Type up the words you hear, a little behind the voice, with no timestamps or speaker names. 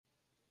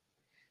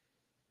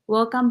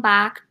Welcome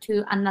back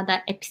to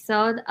another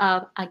episode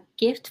of A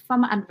Gift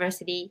from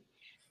Adversity.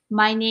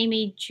 My name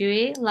is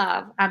Julie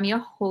Love. I'm your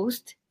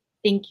host.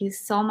 Thank you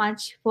so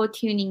much for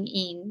tuning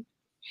in.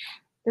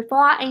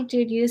 Before I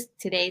introduce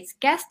today's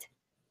guest,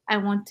 I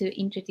want to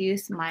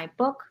introduce my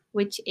book,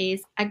 which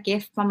is A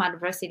Gift from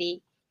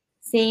Adversity,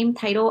 same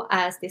title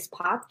as this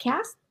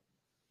podcast.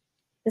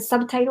 The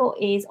subtitle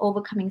is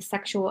Overcoming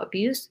Sexual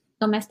Abuse,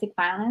 Domestic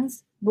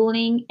Violence,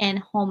 Bullying, and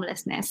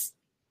Homelessness.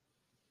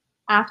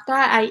 After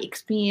I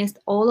experienced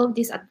all of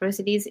these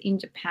adversities in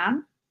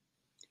Japan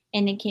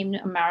and then came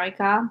to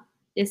America,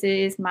 this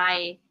is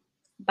my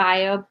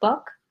bio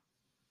book,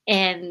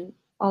 and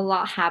a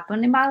lot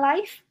happened in my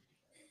life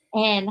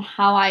and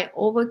how I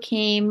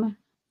overcame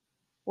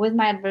with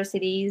my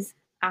adversities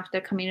after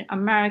coming to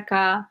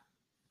America,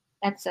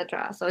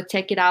 etc. So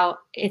check it out.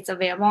 It's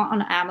available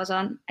on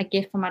Amazon, A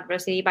Gift from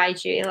Adversity by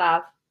Julie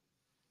Love.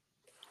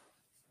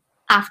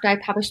 After I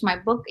published my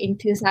book in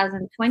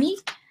 2020,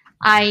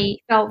 I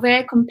felt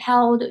very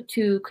compelled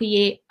to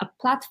create a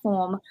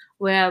platform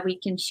where we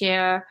can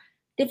share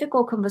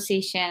difficult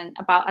conversation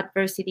about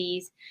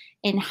adversities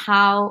and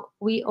how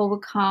we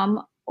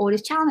overcome all the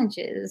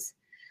challenges.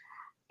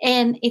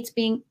 And it's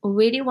been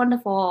really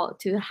wonderful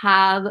to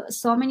have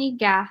so many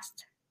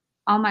guests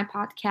on my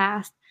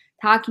podcast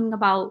talking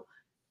about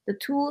the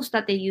tools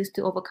that they use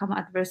to overcome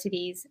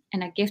adversities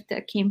and a gift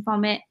that came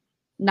from it,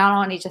 not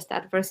only just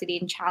adversity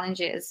and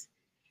challenges.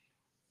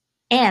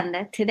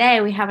 And today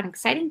we have an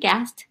exciting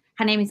guest.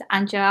 Her name is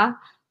Angela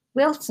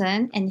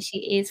Wilson, and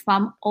she is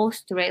from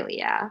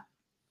Australia.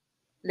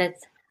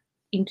 Let's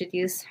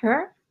introduce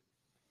her.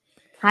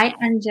 Hi,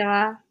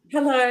 Angela.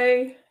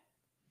 Hello.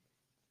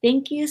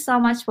 Thank you so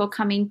much for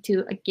coming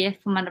to A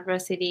Gift from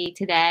Adversity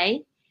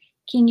today.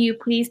 Can you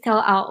please tell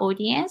our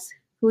audience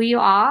who you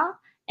are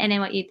and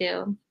then what you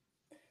do?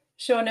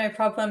 Sure, no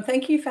problem.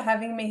 Thank you for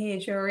having me here,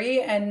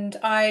 Jury. And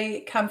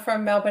I come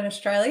from Melbourne,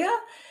 Australia.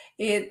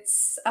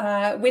 It's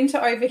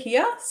winter over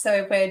here,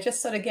 so we're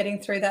just sort of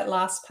getting through that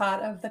last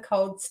part of the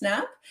cold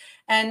snap.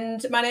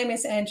 And my name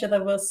is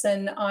Angela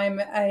Wilson. I'm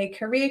a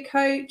career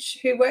coach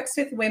who works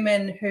with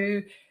women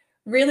who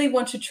really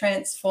want to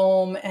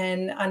transform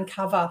and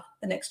uncover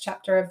the next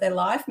chapter of their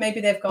life. Maybe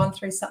they've gone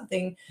through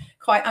something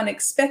quite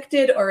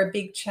unexpected or a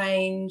big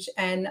change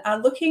and are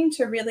looking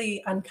to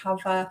really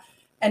uncover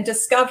and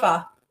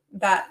discover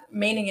that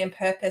meaning and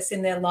purpose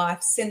in their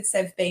life since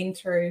they've been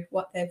through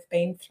what they've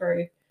been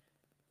through.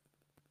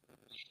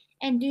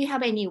 And do you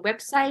have any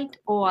website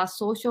or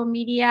social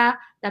media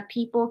that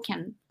people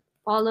can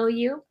follow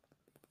you?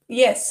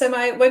 Yes, so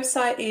my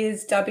website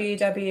is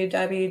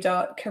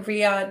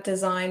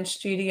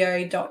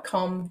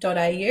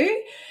www.careerdesignstudio.com.au,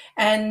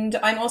 and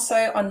I'm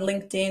also on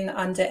LinkedIn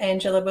under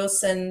Angela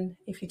Wilson.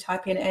 If you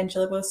type in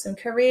Angela Wilson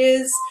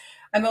Careers,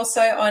 I'm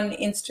also on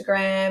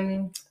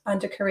Instagram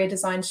under Career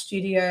Design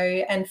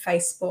Studio and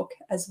Facebook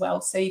as well.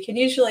 So you can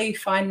usually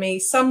find me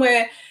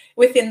somewhere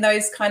within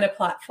those kind of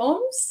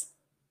platforms.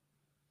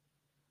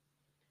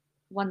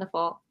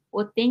 Wonderful.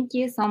 Well, thank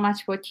you so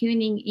much for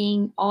tuning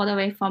in all the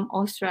way from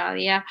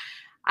Australia.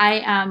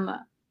 I am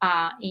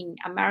in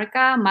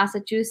America,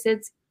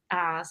 Massachusetts.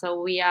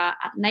 So we are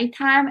at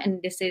nighttime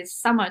and this is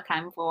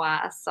summertime for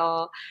us.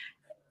 So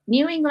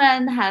New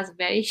England has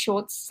very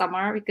short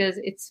summer because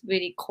it's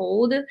really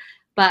cold,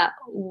 but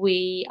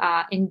we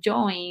are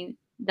enjoying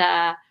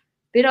the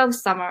bit of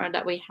summer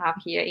that we have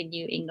here in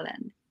New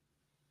England.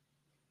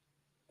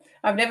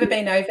 I've never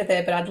been over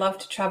there, but I'd love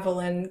to travel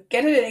and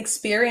get an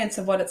experience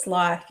of what it's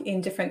like in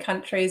different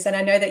countries. And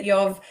I know that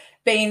you've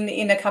been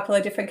in a couple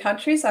of different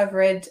countries. I've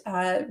read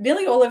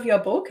nearly all of your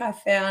book. I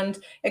found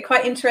it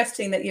quite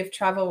interesting that you've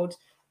traveled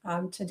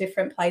to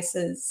different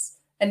places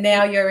and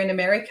now you're in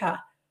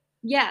America.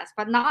 Yes,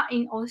 but not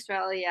in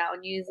Australia or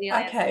New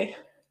Zealand. Okay.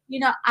 You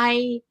know,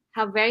 I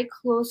have very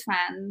close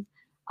friends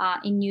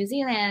in New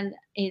Zealand.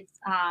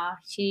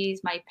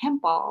 She's my pen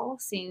pal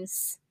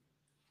since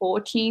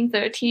 14,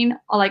 13,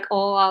 or like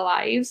all our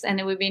lives,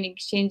 and we've been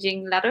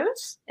exchanging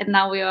letters, and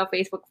now we are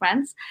Facebook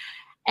friends.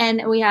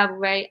 And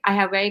I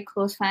have very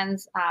close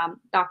friends,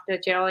 Dr.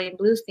 Geraldine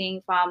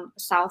Bluestein from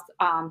South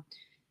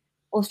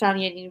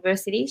Australian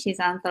University. She's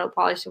an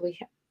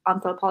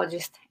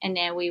anthropologist, and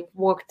then we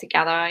worked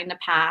together in the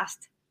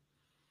past.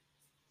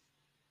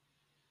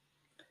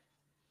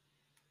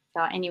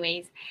 So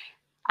anyways,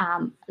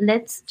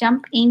 let's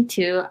jump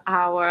into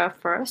our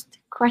first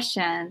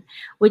question,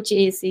 which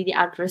is the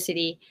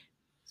adversity.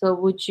 So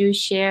would you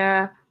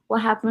share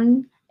what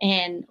happened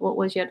and what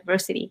was your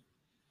adversity?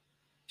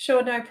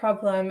 Sure, no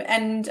problem.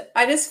 And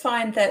I just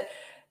find that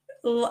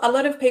a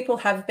lot of people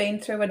have been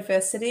through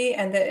adversity,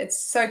 and that it's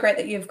so great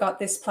that you've got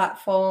this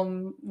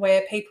platform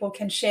where people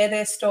can share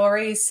their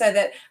stories so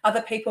that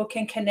other people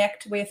can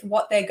connect with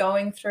what they're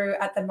going through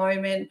at the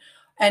moment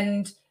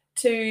and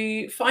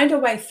to find a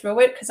way through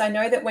it, because I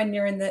know that when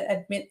you're in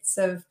the midst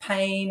of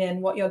pain and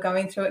what you're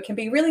going through, it can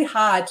be really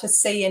hard to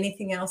see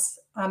anything else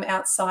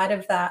outside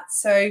of that.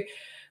 So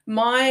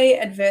my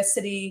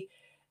adversity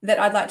that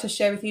I'd like to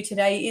share with you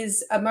today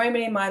is a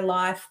moment in my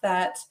life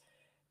that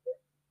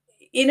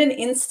in an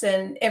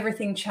instant,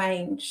 everything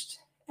changed.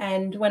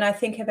 And when I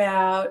think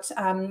about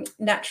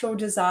natural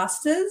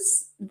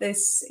disasters,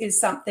 this is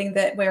something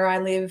that where I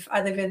live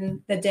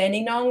in the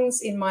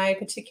Dandenongs in my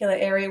particular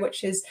area,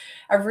 which is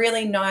a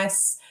really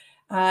nice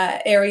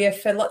area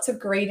for lots of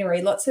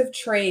greenery, lots of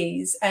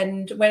trees.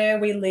 And where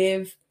we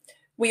live,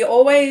 we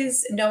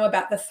always know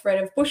about the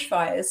threat of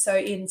bushfires. So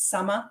in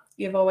summer,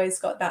 you've always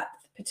got that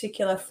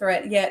particular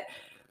threat. Yet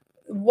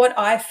what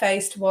I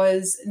faced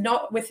was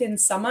not within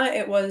summer.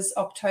 It was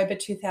October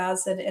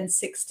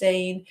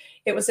 2016.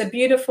 It was a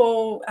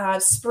beautiful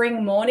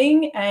spring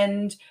morning,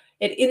 and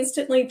it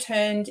instantly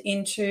turned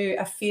into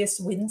a fierce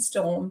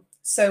windstorm.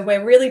 So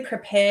we're really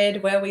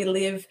prepared where we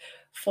live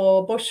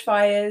for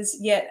bushfires,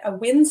 yet a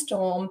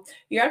windstorm,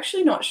 you're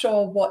actually not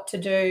sure what to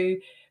do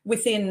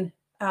within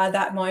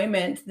that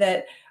moment.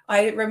 That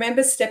I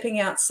remember stepping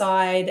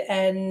outside,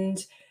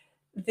 and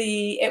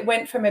it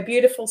went from a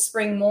beautiful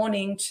spring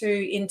morning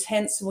to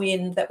intense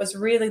wind that was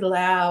really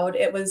loud.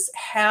 It was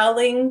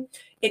howling.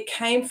 It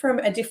came from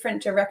a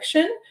different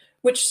direction,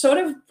 which sort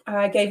of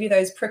gave you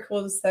those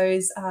prickles,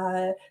 those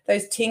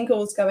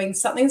tingles going,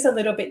 something's a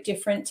little bit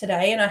different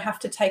today, and I have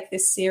to take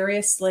this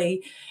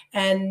seriously.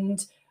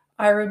 And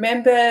I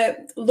remember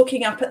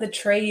looking up at the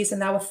trees,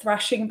 and they were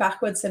thrashing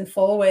backwards and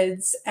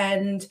forwards,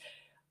 and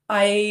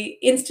I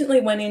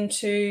instantly went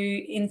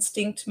into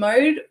instinct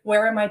mode.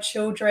 Where are my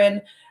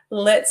children?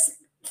 Let's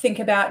think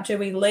about, do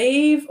we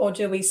leave or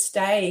do we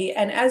stay?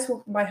 And as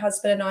my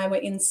husband and I were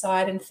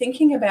inside and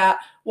thinking about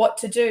what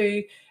to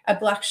do, a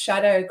black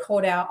shadow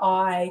caught our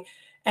eye,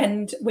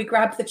 and we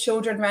grabbed the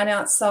children, ran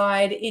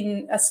outside.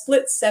 In a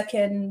split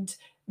second,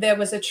 there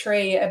was a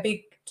tree, a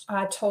big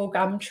tall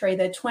gum tree.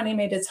 They're 20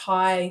 meters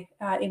high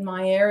in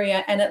my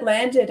area, and it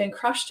landed and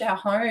crushed our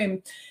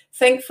home.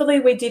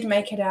 Thankfully, we did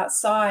make it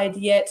outside,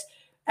 yet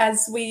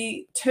as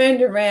we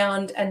turned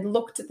around and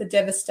looked at the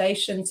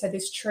devastation, so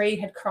this tree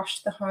had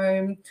crushed the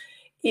home.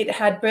 It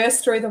had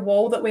burst through the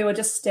wall that we were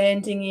just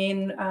standing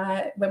in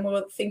when we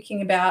were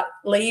thinking about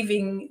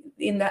leaving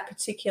in that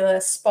particular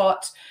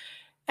spot.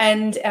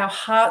 And our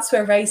hearts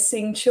were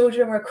racing,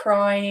 children were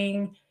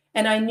crying.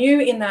 And I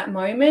knew in that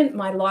moment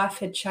my life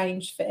had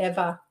changed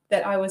forever,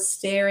 that I was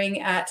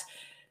staring at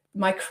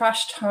my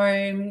crushed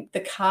home. The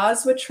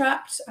cars were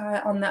trapped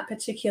on that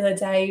particular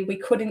day. We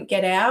couldn't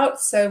get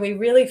out. So we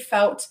really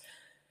felt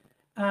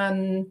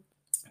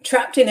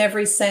trapped in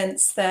every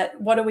sense. That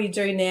what do we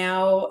do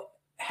now?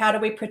 How do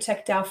we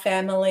protect our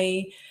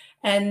family?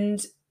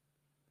 And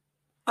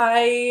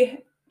I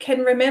can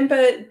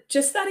remember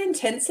just that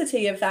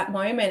intensity of that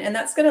moment. And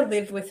that's going to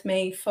live with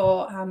me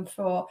for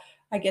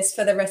I guess,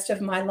 for the rest of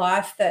my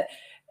life. That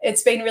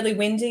it's been really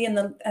windy in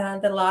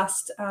the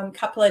last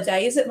couple of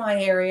days at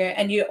my area,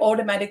 and you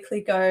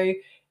automatically go,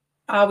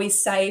 are we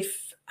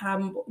safe?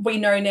 We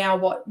know now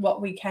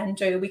what we can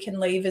do. We can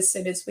leave as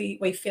soon as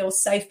we feel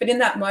safe. But in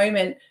that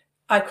moment,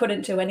 I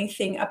couldn't do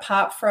anything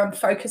apart from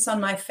focus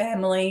on my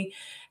family.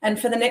 And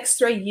for the next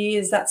 3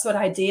 years, that's what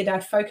I did. I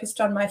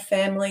focused on my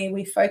family.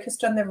 We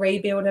focused on the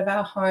rebuild of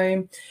our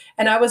home.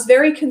 And I was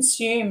very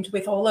consumed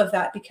with all of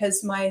that,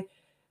 because my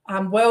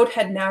world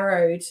had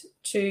narrowed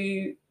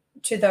to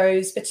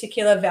those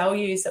particular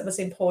values that was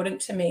important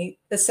to me: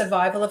 the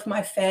survival of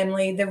my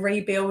family, the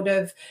rebuild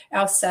of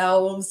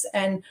ourselves,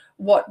 and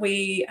what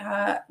we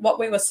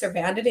were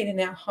surrounded in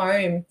our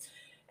home.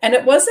 And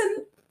it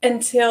wasn't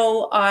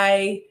until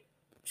I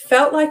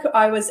felt like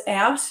I was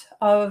out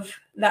of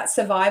that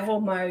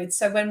survival mode.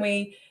 So when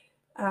we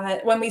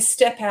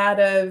step out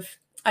of,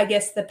 I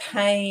guess, the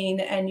pain,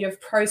 and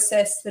you've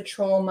processed the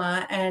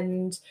trauma,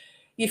 and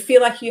you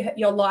feel like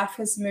your life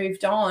has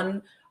moved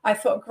on, I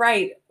thought,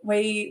 great,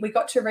 we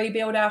got to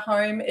rebuild our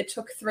home. It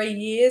took 3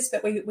 years,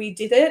 but we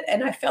did it.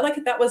 And I felt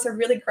like that was a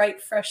really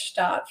great fresh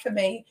start for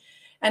me.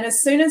 And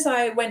as soon as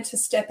I went to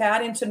step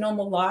out into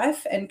normal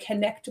life and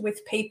connect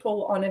with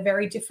people on a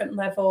very different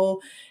level,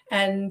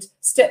 and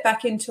step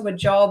back into a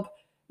job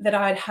that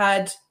I'd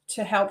had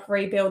to help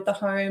rebuild the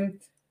home,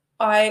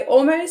 I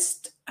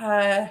almost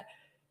had,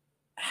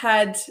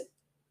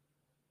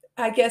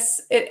 I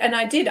guess,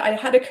 I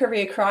had a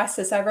career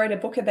crisis. I wrote a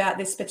book about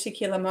this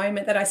particular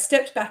moment, that I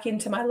stepped back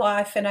into my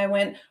life and I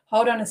went,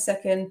 hold on a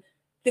second,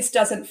 this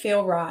doesn't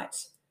feel right.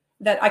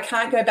 That I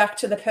can't go back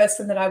to the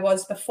person that I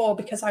was before,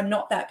 because I'm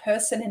not that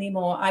person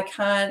anymore. I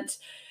can't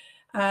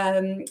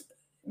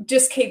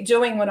just keep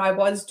doing what I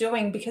was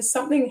doing, because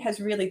something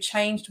has really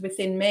changed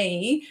within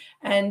me.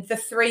 And the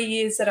 3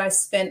 years that I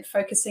spent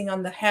focusing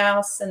on the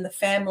house and the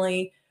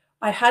family,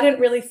 I hadn't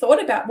really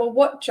thought about, well,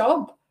 what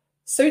job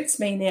suits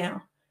me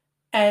now?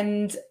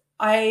 And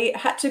I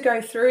had to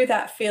go through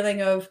that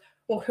feeling of,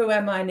 well, who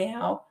am I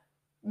now?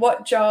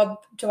 What job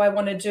do I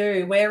want to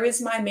do? Where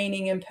is my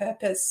meaning and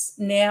purpose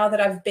now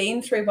that I've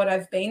been through what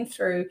I've been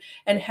through?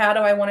 And how do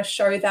I want to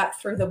show that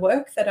through the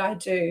work that I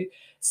do?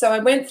 So I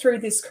went through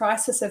this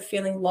crisis of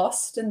feeling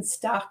lost and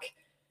stuck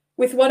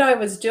with what I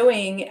was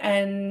doing,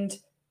 and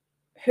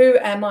who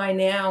am I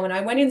now? And I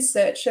went in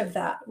search of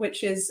that,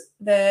 which is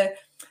the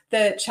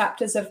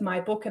chapters of my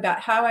book about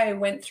how I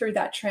went through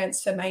that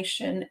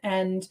transformation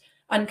and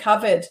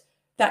uncovered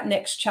that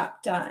next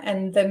chapter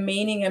and the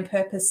meaning and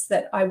purpose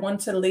that I want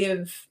to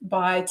live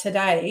by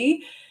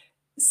today,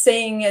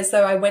 seeing as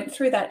though I went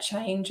through that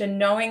change and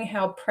knowing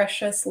how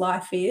precious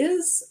life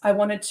is, I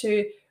wanted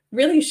to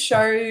really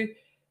show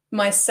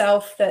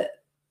myself that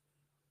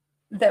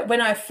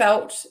when I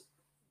felt,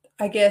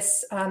 I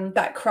guess,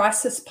 that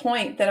crisis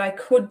point, that I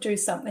could do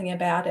something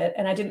about it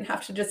and I didn't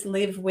have to just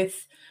live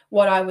with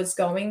what I was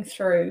going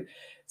through.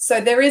 So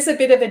there is a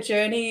bit of a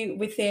journey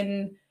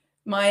within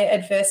my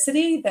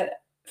adversity, that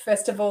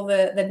first of all,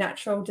 the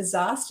natural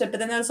disaster, but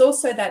then there's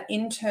also that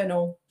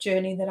internal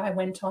journey that I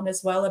went on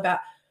as well, about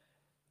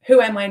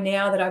who am I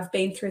now that I've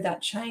been through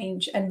that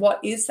change and what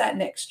is that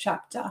next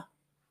chapter.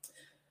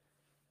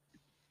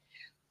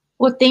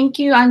 Well, thank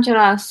you,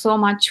 Angela, so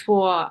much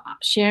for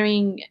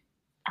sharing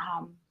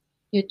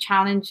your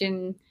challenge.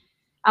 And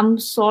I'm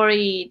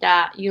sorry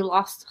that you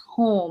lost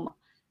home,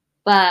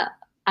 but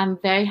I'm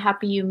very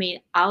happy you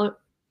made out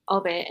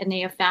of it and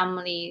your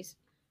families,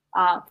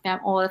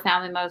 all the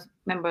family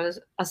members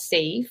are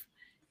safe.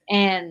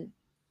 And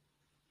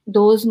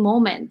those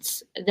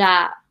moments,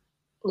 that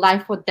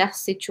life or death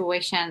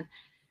situation,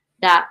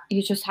 that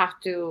you just have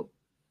to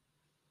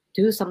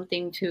do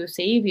something to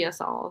save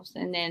yourselves.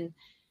 And then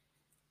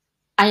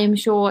I am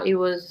sure it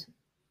was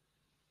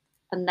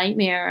a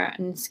nightmare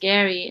and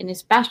scary, and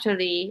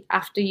especially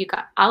after you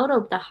got out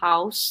of the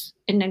house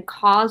and then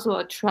cars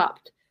were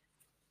trapped.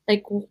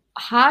 Like,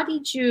 how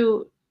did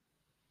you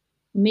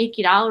make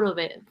it out of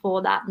it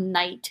for that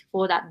night,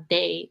 for that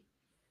day,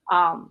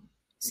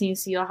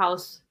 since your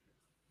house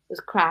was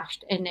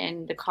crashed and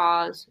then the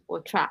cars were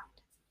trapped?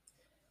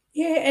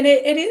 Yeah, and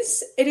it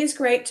is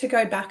great to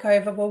go back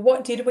over, well,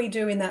 what did we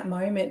do in that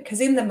moment? Because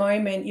in the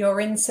moment, you're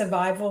in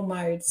survival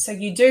mode. So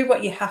you do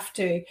what you have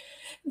to.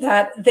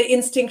 That the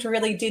instinct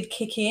really did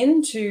kick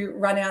in to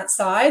run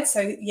outside.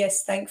 So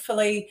yes,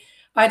 thankfully,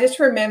 I just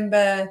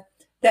remember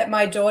that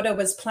my daughter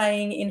was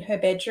playing in her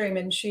bedroom,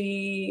 and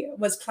she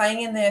was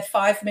playing in there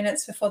 5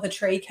 minutes before the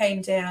tree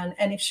came down.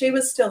 And if she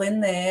was still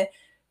in there,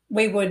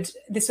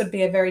 this would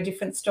be a very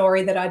different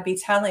story that I'd be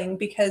telling,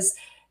 because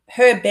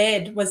her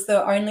bed was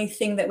the only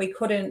thing that we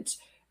couldn't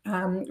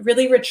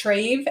really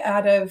retrieve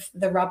out of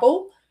the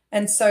rubble.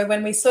 And so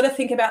when we sort of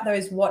think about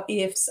those what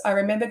ifs, I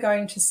remember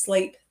going to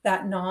sleep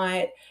that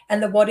night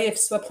and the what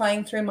ifs were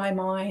playing through my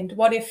mind.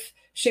 What if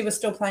she was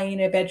still playing in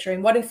her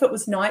bedroom? What if it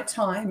was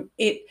nighttime?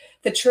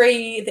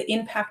 The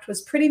impact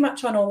was pretty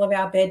much on all of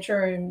our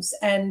bedrooms.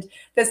 And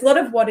there's a lot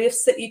of what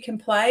ifs that you can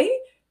play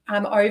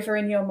over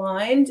in your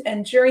mind.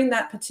 And during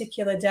that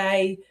particular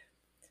day,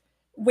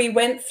 we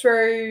went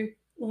through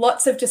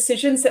lots of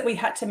decisions that we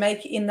had to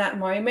make in that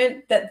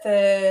moment.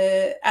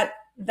 At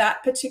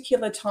that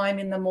particular time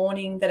in the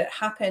morning that it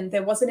happened,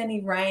 there wasn't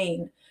any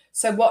rain.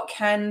 So what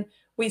can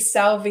we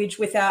salvage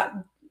without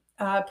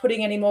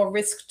putting any more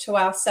risk to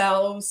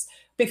ourselves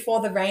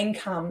before the rain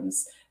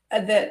comes?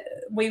 That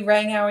we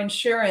rang our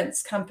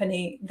insurance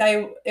company.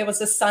 It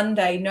was a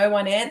Sunday, no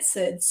one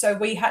answered. So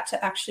we had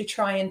to actually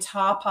try and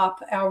tarp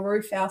up our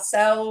roof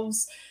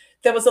ourselves.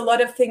 There was a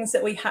lot of things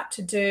that we had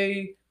to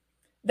do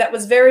that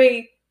was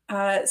very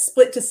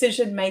split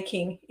decision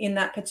making in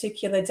that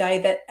particular day,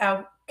 that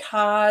our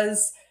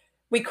cars,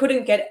 we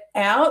couldn't get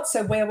out.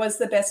 So where was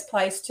the best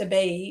place to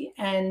be?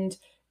 And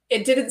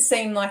it didn't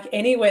seem like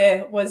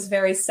anywhere was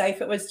very safe.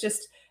 It was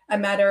just a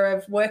matter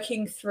of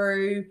working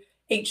through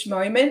each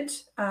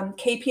moment,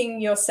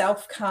 keeping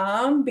yourself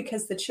calm,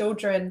 because the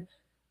children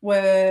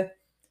were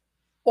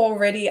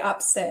already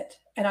upset.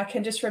 And I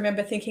can just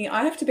remember thinking,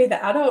 I have to be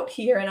the adult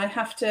here, and I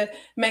have to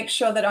make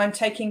sure that I'm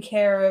taking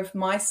care of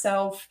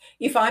myself.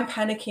 If I'm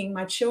panicking,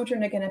 my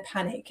children are going to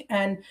panic,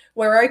 and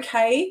we're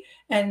okay.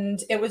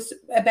 And it was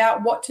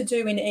about what to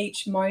do in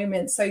each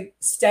moment. So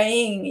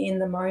staying in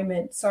the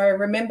moment. So I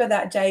remember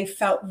that day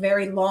felt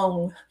very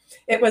long.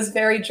 It was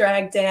very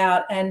dragged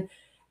out. And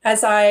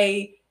as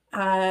I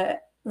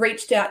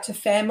reached out to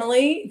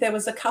family, there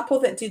was a couple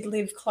that did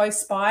live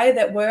close by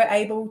that were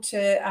able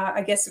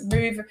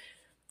to,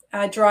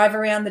 drive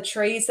around the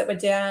trees that were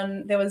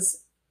down. There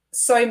was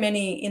so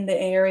many in the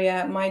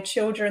area. My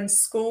children's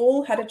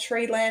school had a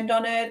tree land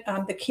on it.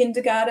 The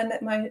kindergarten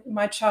that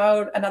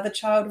another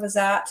child was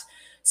at.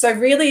 So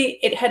really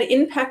it had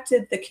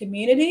impacted the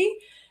community.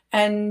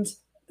 And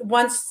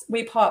once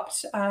we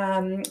popped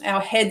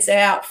our heads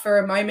out for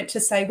a moment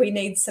to say we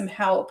need some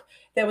help,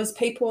 there was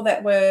people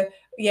that were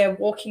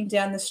walking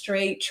down the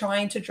street,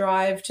 trying to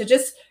drive to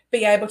just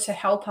be able to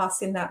help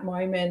us in that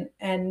moment.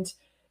 And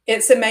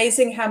it's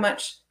amazing how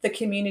much the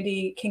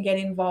community can get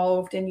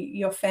involved, in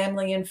your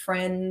family and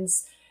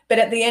friends. But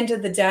at the end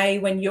of the day,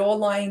 when you're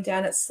lying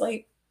down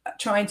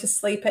trying to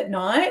sleep at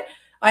night,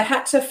 I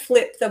had to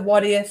flip the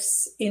what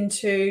ifs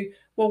into,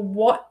 well,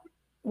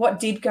 what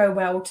did go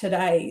well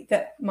today?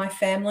 That my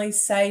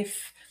family's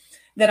safe,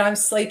 that I'm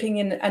sleeping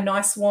in a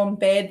nice warm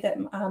bed that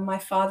my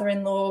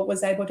father-in-law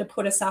was able to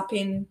put us up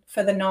in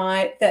for the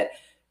night, that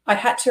I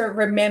had to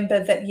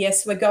remember that,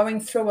 yes, we're going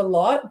through a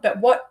lot, but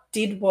what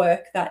did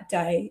work that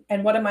day?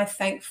 And what am I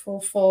thankful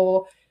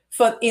for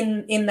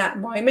in that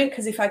moment?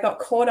 Because if I got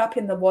caught up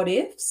in the what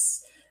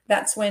ifs,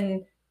 that's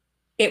when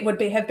it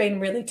would have been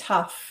really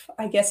tough.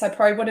 I guess I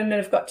probably wouldn't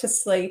have got to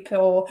sleep,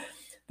 or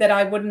that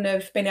I wouldn't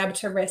have been able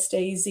to rest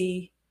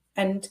easy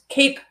and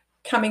keep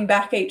coming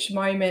back each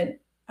moment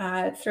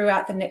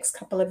throughout the next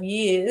couple of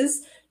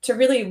years to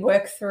really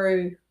work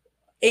through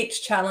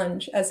each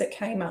challenge as it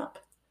came up.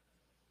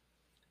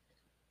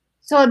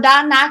 So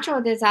that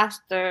natural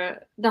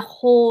disaster, the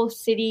whole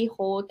city,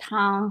 whole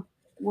town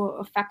were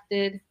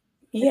affected.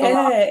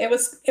 Yeah, it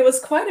was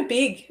quite a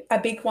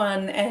big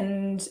one,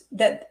 and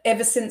that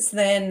ever since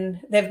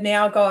then they've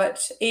now got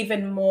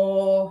even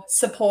more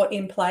support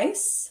in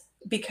place,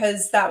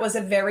 because that was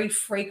a very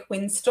freak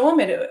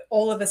windstorm. It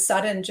all of a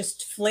sudden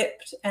just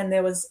flipped, and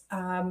there was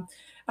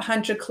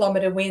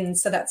 100-kilometer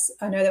winds. So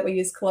I know that we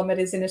use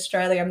kilometers in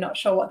Australia. I'm not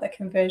sure what the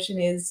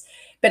conversion is,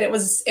 but it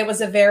was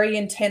a very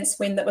intense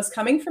wind that was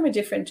coming from a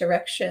different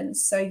direction.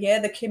 So yeah,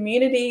 the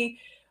community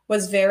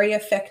was very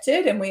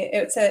affected, and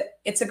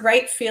it's a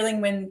great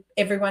feeling when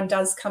everyone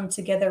does come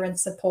together and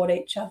support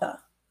each other.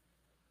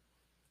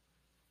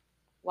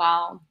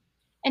 Wow.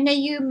 And then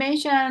you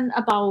mentioned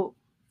about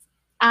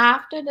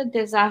after the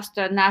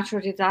disaster,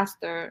 natural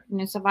disaster,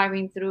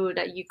 surviving through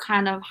that, you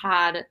kind of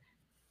had,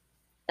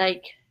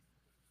 like,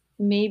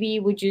 maybe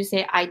would you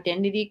say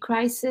identity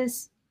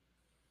crisis?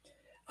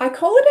 I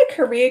call it a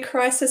career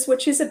crisis,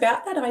 which is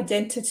about that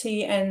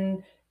identity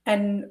and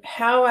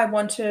how I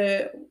want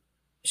to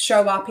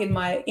show up in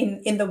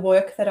the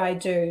work that I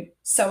do.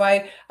 So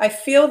I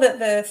feel that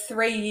the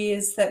 3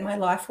 years that my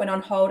life went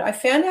on hold, I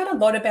found out a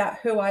lot about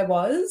who I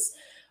was.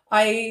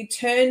 I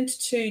turned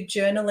to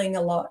journaling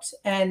a lot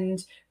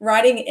and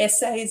writing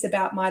essays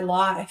about my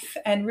life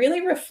and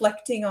really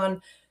reflecting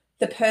on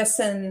the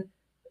person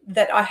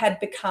that I had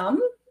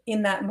become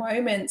in that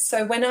moment.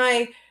 So when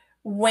I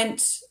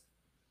went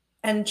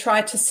and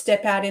tried to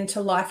step out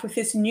into life with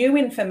this new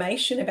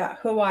information about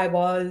who I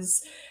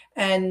was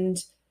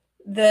and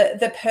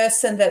the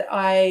person that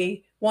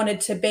I wanted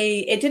to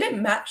be, it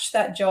didn't match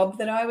that job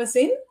that I was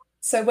in.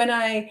 So when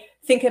I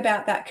think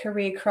about that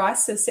career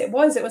crisis, it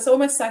was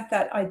almost like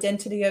that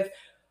identity of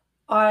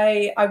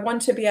I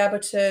want to be able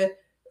to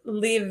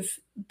live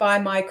by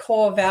my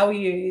core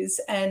values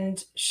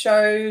and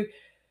show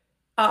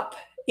up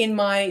in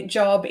my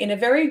job in a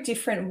very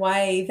different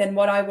way than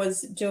what I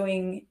was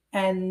doing.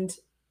 And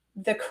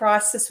the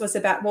crisis was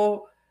about,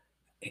 well,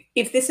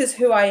 if this is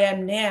who I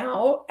am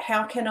now,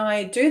 how can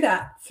I do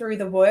that through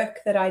the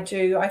work that I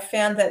do? I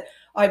found that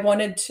I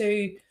wanted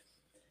to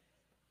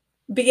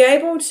be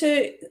able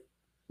to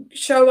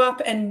show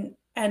up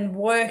and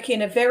work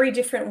in a very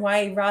different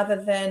way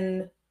rather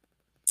than,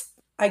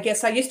 I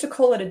guess I used to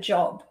call it a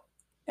job.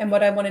 And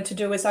what I wanted to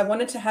do is I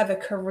wanted to have a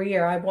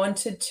career. I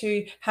wanted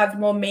to have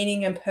more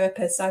meaning and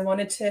purpose. I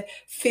wanted to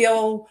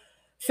feel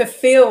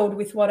fulfilled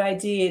with what I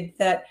did,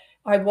 that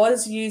I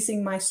was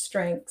using my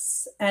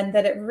strengths and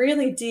that it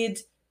really did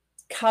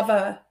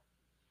cover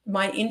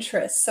my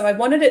interests. So I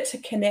wanted it to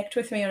connect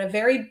with me on a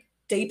very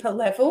deeper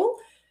level.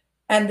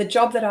 And the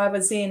job that I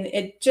was in,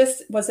 it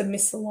just was a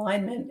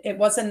misalignment. I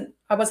wasn't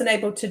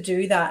able to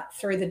do that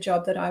through the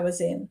job that I was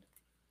in.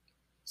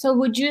 So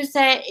would you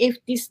say if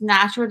this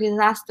natural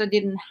disaster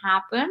didn't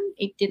happen,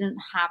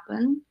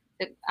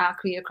 the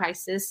career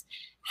crisis,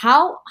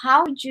 how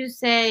would you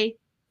say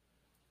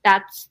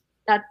that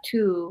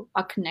two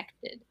are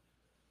connected?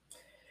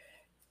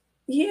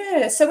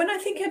 Yeah. So when I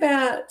think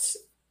about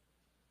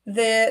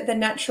the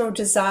natural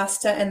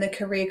disaster and the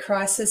career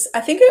crisis,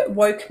 I think it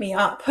woke me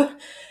up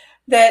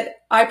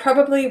that I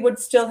probably would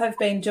still have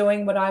been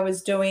doing what I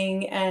was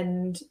doing.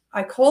 And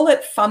I call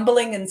it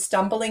fumbling and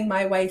stumbling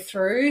my way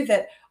through,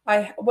 that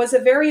I was a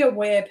very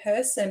aware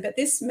person, but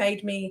this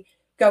made me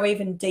go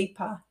even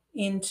deeper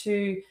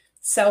into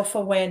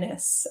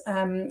self-awareness,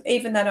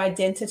 even that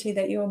identity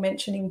that you were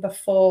mentioning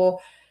before,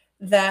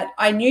 that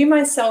I knew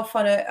myself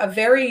on a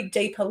very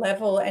deeper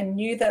level and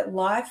knew that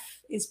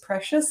life is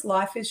precious,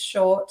 life is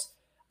short.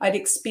 I'd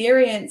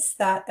experienced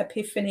that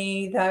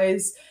epiphany,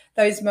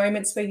 those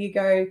moments where you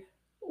go,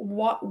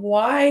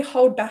 why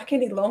hold back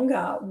any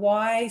longer?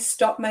 Why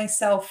stop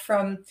myself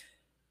from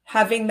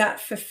having that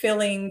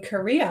fulfilling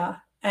career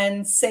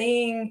and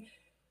seeing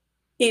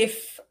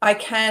if I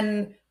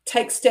can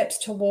take steps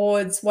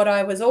towards what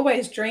I was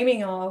always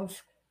dreaming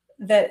of?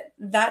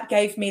 That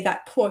gave me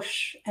that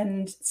push.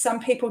 And some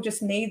people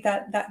just need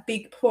that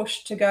big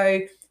push to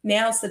go,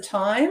 now's the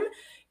time,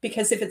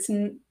 because if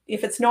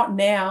it's not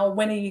now,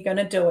 when are you going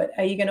to do it?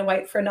 Are you going to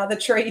wait for another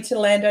tree to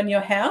land on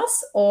your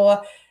house?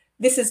 Or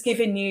this has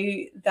given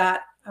you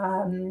that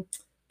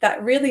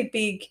really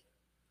big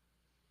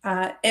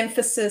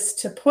emphasis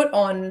to put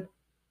on,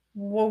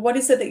 well, what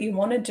is it that you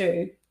want to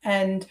do,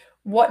 and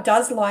what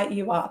does light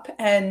you up,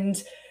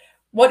 and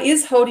what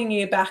is holding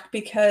you back?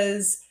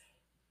 Because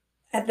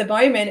at the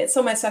moment, it's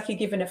almost like you're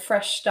given a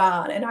fresh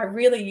start. And I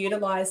really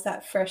utilized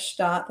that fresh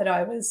start that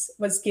I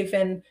was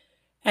given,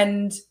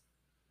 and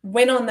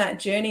went on that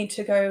journey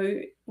to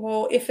go,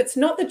 well, if it's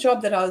not the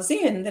job that I was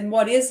in, then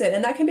what is it?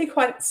 And that can be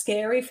quite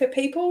scary for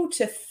people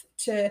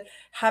to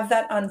have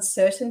that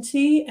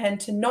uncertainty and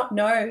to not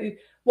know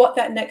what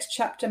that next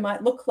chapter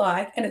might look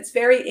like. And it's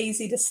very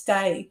easy to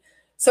stay.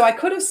 So I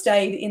could have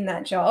stayed in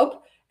that job,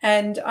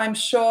 and I'm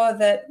sure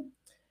that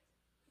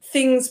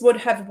things would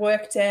have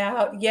worked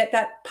out, yet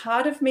that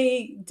part of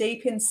me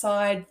deep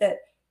inside that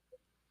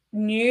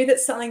knew that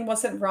something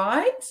wasn't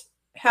right,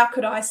 how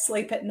could I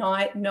sleep at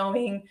night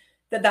knowing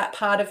that that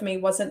part of me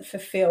wasn't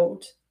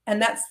fulfilled?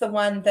 And that's the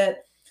one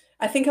that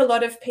I think a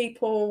lot of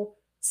people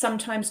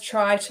sometimes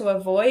try to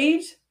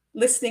avoid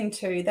listening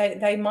to.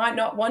 They might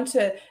not want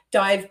to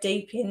dive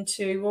deep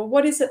into, well,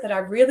 what is it that I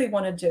really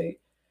want to do?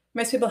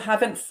 Most people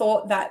haven't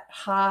thought that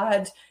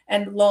hard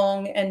and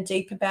long and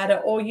deep about it,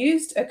 or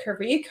used a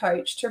career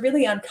coach to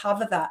really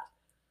uncover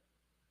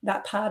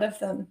that part of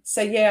them.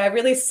 So yeah, I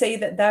really see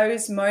that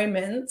those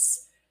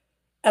moments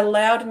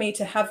allowed me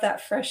to have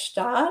that fresh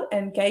start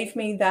and gave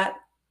me that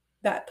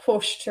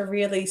push to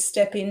really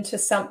step into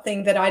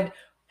something that I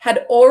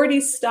had already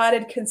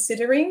started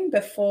considering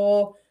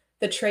before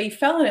the tree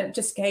fell, and it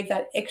just gave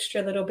that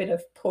extra little bit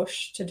of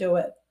push to do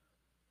it.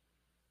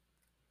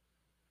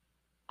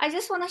 I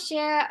just want to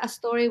share a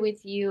story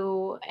with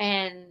you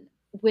and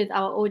with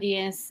our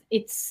audience.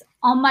 It's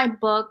on my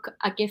book,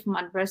 A Gift from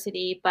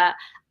Adversity, but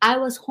I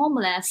was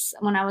homeless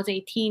when I was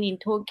 18 in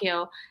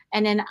Tokyo.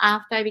 And then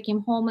after I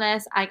became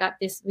homeless, I got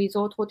this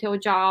resort hotel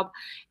job.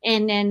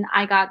 And then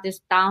I got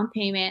this down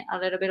payment, a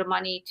little bit of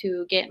money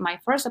to get my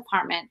first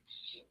apartment.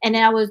 And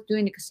then I was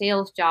doing the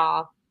sales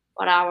job,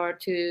 whatever,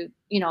 to,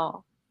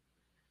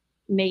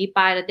 make it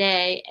by the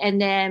day. And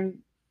then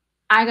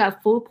I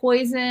got food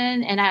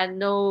poison and I had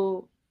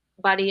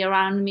nobody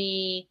around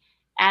me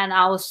and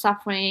I was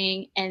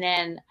suffering. And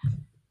then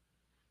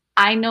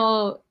I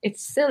know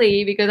it's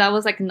silly because I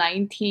was like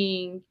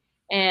 19,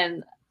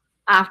 and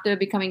after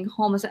becoming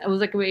homeless, it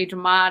was like really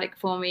dramatic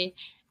for me.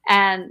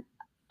 And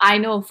I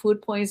know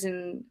food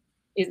poison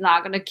is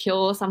not going to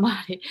kill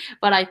somebody,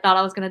 but I thought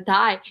I was going to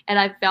die. And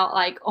I felt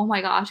like, oh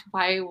my gosh, if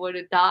I were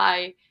to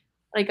die,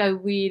 like I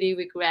really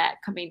regret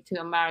coming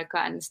to America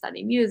and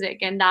studying music.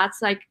 And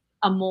that's like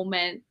a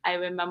moment I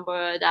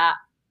remember that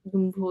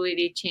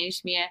completely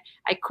changed me.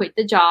 I quit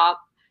the job,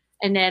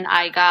 and then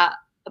I got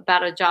a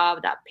better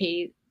job that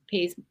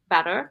pays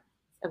better.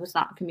 It was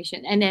not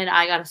commission. And then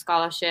I got a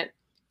scholarship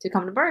to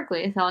come to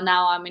Berkeley. So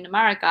now I'm in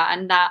America,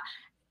 and that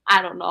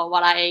I don't know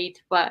what I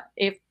ate, but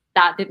if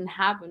that didn't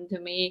happen to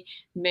me,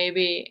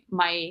 maybe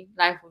my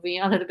life would be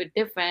a little bit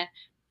different.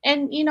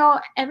 And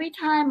every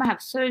time I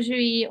have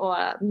surgery or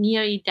a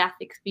near death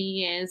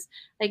experience,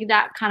 like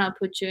that kind of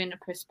puts you in a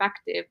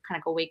perspective, kind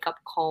of go wake up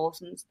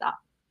calls and stuff.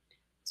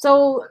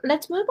 So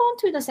let's move on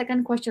to the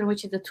second question,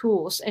 which is the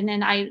tools. And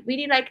then I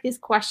really like this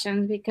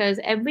question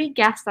because every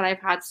guest that I've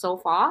had so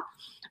far,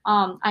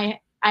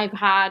 I've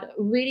had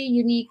really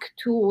unique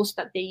tools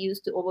that they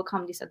use to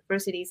overcome these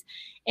adversities.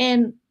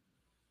 And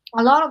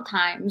a lot of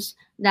times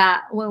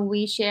that when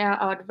we share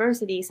our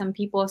adversity, some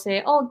people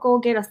say, oh, go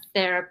get a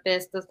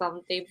therapist or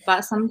something.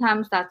 But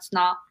sometimes that's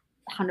not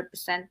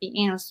 100%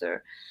 the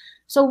answer.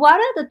 So what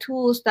are the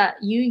tools that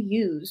you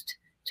used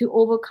to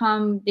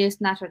overcome this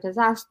natural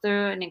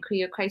disaster and a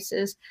career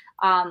crisis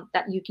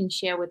that you can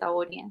share with our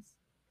audience?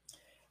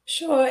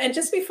 Sure. And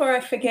just before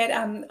I forget,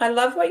 I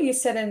love what you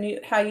said and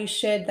how you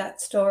shared that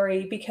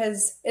story,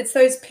 because it's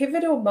those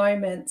pivotal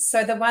moments.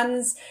 So the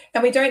ones,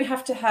 and we don't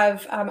have to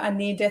have a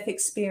near-death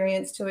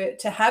experience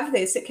to have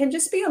this. It can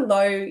just be a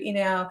low in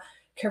our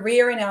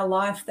career, in our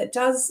life, that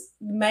does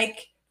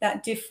make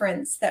that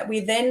difference, that we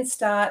then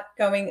start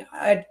going,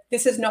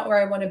 this is not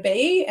where I want to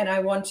be, and I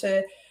want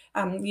to,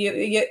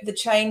 the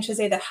change has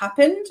either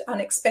happened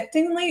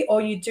unexpectedly,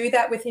 or you do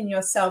that within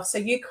yourself. So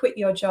you quit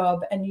your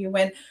job and you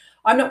went,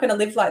 I'm not going to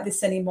live like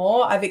this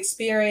anymore. I've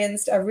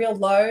experienced a real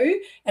low,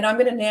 and I'm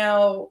going to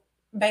now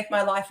make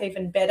my life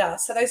even better.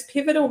 So those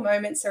pivotal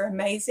moments are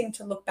amazing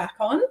to look back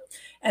on.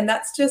 And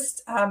that's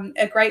just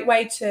a great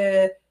way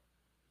to,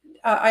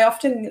 I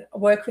often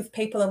work with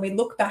people and we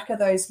look back at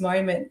those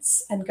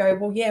moments and go,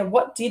 well, yeah,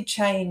 what did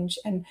change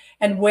and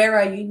where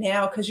are you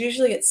now? Because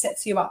usually it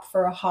sets you up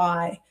for a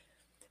high,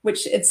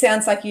 which it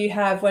sounds like you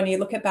have when you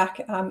look back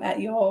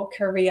at your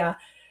career.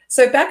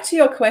 So back to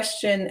your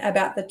question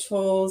about the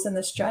tools and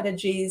the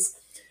strategies,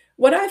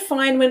 what I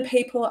find when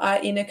people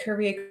are in a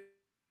career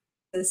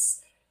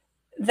is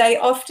they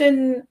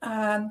often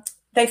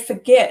they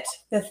forget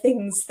the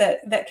things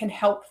that can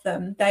help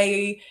them.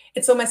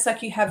 It's almost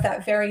like you have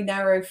that very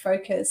narrow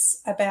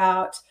focus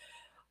about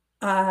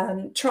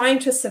trying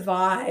to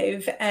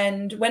survive,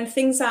 and when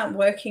things aren't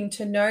working,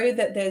 to know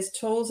that there's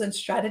tools and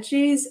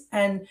strategies.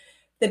 And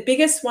the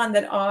biggest one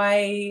that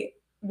I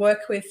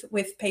work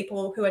with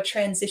people who are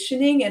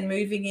transitioning and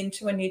moving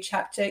into a new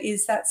chapter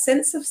is that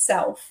sense of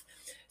self.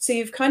 So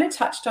you've kind of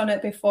touched on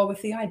it before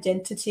with the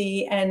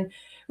identity and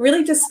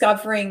really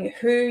discovering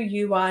who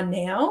you are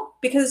now,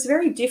 because it's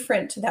very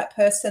different to that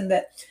person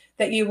that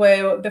you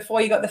were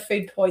before you got the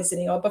food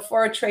poisoning or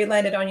before a tree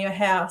landed on your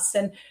house,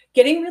 and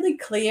getting really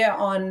clear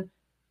on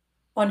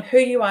who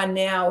you are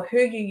now, who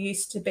you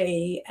used to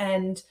be,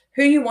 and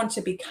who you want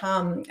to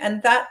become.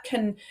 And that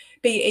can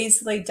be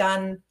easily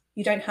done.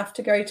 You don't have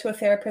to go to a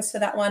therapist for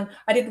that one.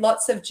 I did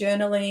lots of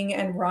journaling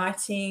and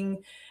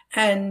writing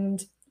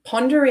and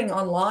pondering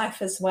on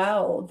life as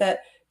well,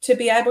 that to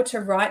be able to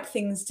write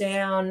things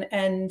down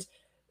and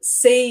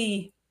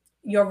see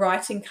your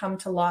writing come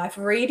to life,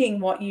 reading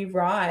what you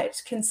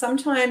write can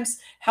sometimes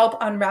help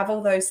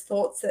unravel those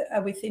thoughts that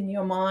are within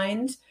your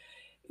mind.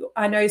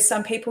 I know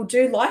some people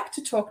do like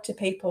to talk to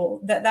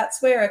people.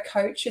 That's where a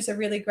coach is a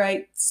really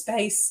great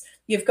space.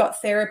 You've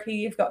got therapy,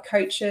 you've got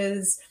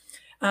coaches.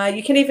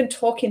 You can even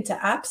talk into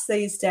apps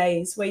these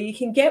days where you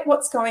can get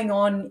what's going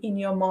on in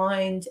your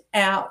mind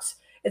out.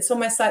 It's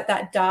almost like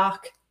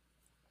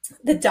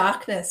the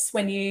darkness.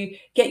 When you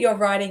get your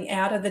writing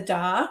out of the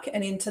dark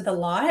and into the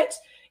light,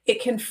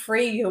 it can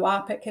free you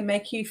up. It can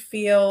make you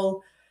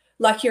feel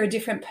like you're a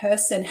different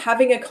person.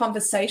 Having a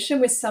conversation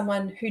with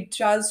someone who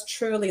does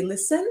truly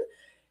listen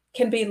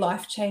can be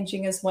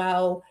life-changing as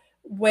well,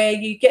 where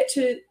you get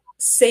to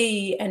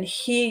see and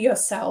hear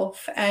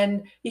yourself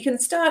and you can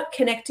start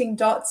connecting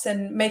dots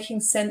and making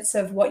sense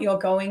of what you're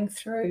going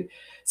through.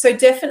 So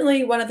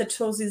definitely one of the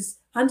tools is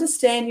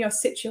understand your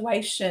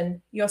situation,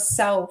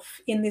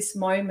 yourself in this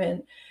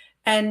moment.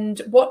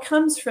 And what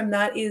comes from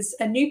that is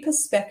a new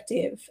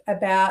perspective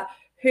about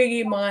who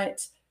you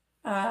might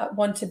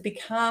want to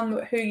become,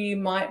 who you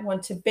might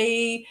want to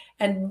be,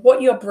 and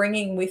what you're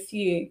bringing with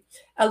you.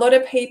 A lot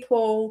of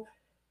people,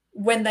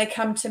 when they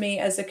come to me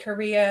as a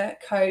career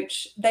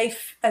coach,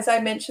 as I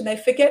mentioned, they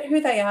forget who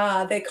they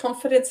are. Their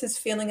confidence is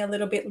feeling a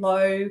little bit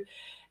low.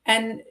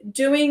 And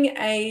doing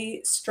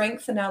a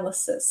strength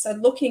analysis, so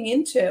looking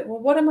into it, well,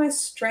 what are my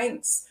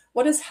strengths?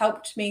 What has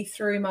helped me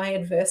through my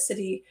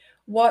adversity?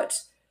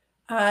 What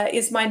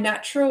is my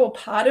natural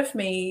part of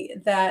me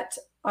that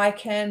I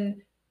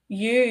can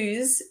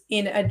use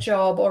in a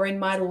job or in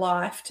my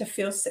life to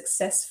feel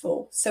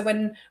successful? So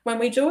when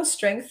we do a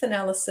strength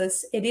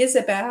analysis, it is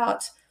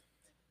about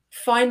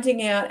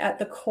finding out at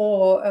the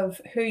core of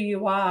who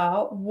you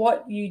are,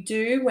 what you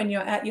do when you're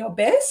at your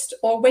best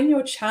or when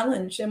you're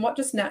challenged, and what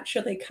just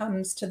naturally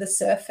comes to the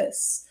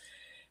surface.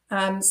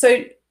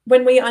 So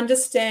when we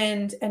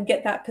understand and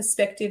get that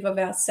perspective of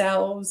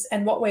ourselves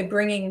and what we're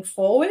bringing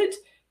forward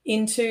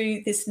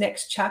into this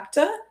next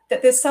chapter,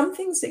 that there's some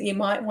things that you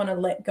might want to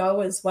let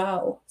go as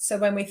well. So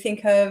when we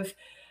think of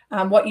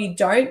what you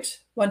don't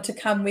want to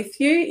come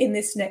with you in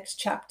this next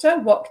chapter,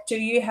 what do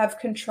you have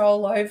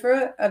control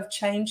over of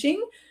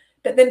changing?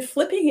 But then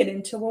flipping it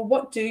into, well,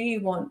 what do you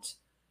want?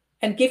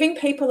 And giving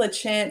people a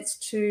chance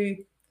to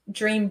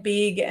dream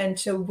big and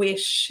to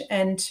wish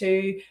and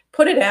to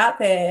put it out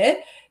there,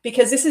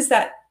 because this is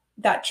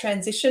that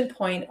transition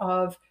point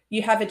of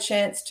you have a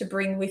chance to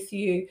bring with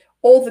you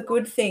all the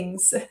good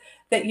things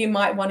that you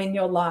might want in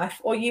your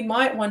life, or you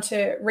might want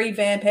to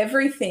revamp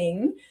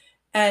everything.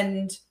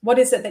 And what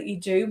is it that you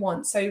do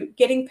want? So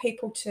getting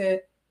people to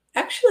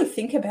actually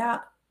think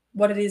about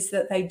what it is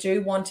that they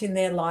do want in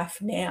their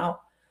life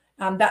now.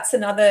 That's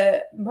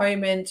another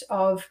moment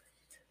of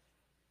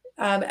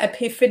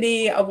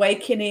epiphany,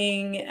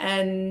 awakening,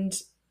 and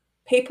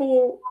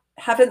people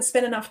haven't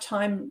spent enough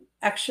time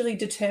actually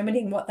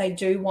determining what they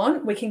do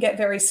want. We can get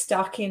very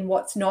stuck in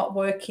what's not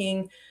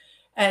working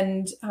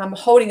and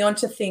holding on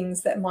to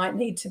things that might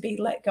need to be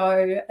let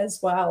go as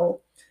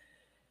well.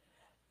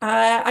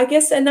 I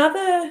guess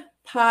another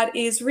part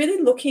is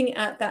really looking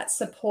at that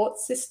support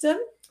system.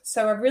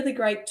 So a really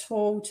great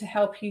tool to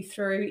help you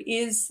through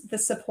is the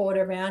support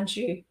around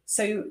you.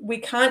 So we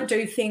can't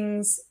do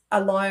things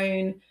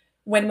alone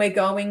when we're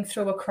going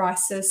through a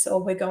crisis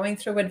or we're going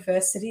through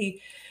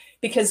adversity,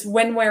 because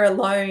when we're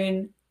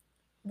alone,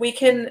 we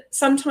can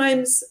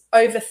sometimes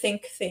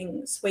overthink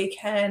things. We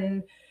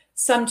can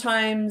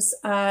sometimes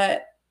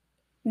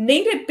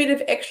need a bit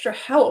of extra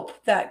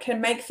help that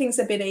can make things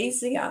a bit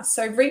easier.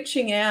 So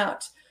reaching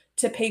out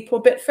to people,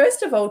 but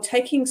first of all,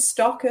 taking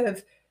stock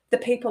of the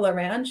people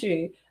around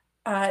you.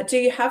 Do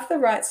you have the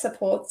right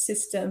support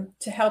system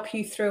to help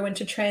you through and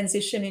to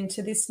transition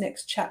into this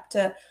next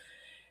chapter?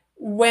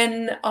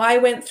 When I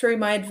went through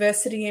my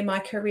adversity in my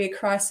career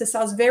crisis,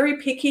 I was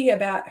very picky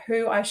about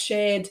who I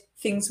shared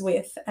things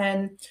with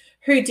and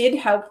who did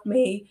help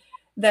me.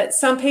 That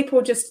some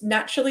people just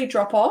naturally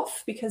drop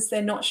off because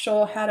they're not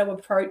sure how to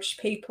approach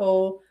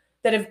people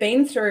that have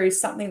been through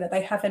something that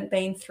they haven't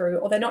been through,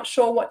 or they're not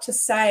sure what to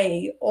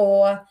say,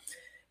 or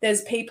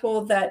there's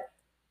people that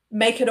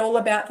make it all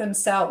about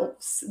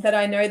themselves. That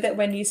I know that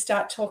when you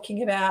start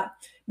talking about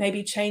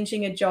maybe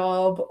changing a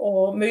job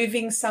or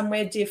moving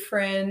somewhere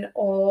different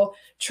or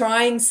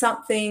trying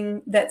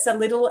something that's a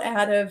little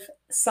out of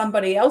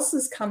somebody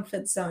else's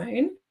comfort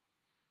zone,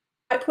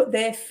 I put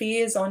their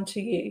fears onto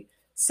you.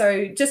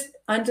 So just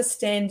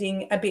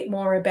understanding a bit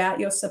more about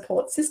your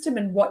support system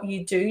and what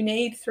you do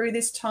need through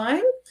this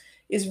time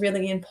is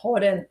really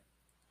important.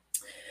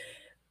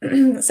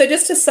 So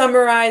just to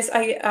summarize,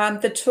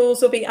 the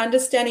tools will be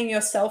understanding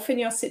yourself in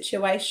your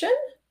situation,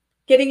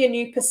 getting a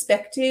new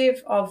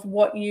perspective of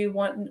what you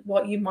want,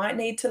 what you might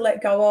need to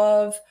let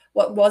go of,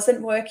 what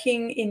wasn't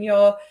working in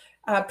your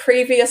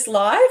previous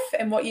life,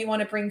 and what you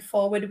want to bring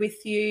forward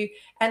with you,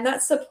 and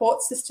that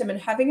support system, and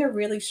having a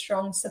really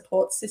strong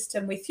support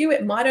system with you.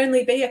 It might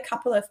only be a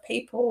couple of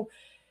people,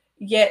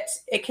 yet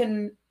it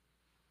can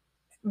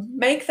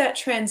make that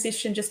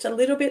transition just a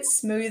little bit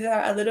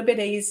smoother, a little bit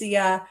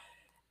easier.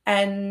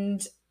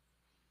 And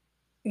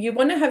you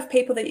want to have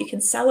people that you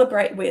can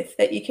celebrate with,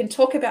 that you can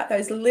talk about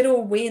those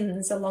little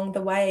wins along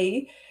the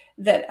way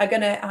that are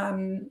going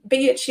to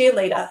be a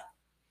cheerleader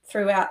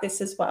throughout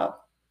this as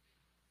well.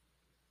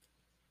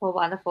 Oh,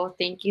 wonderful.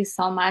 Thank you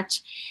so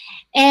much.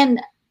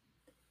 And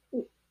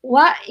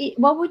what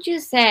would you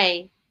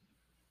say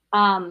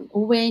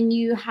when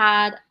you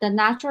had the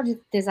natural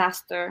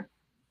disaster,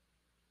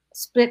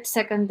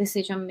 split-second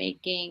decision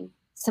making,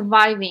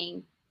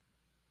 surviving?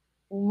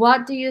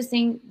 What do you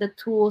think the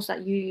tools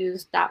that you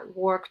used that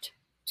worked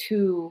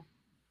to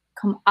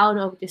come out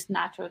of this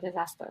natural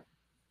disaster?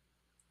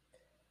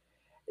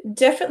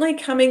 Definitely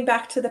coming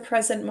back to the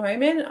present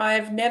moment.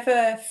 I've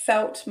never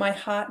felt my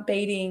heart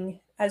beating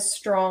as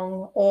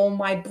strong or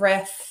my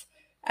breath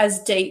as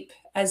deep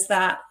as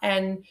that.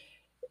 And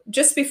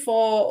just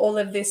before all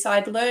of this,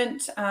 I'd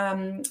learned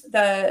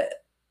the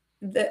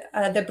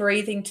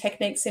breathing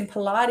techniques in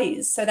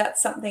Pilates. So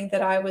that's something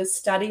that I was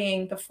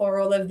studying before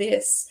all of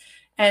this.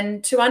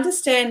 And to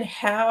understand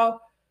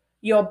how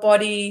your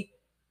body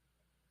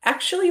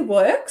actually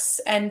works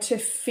and to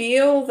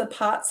feel the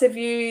parts of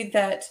you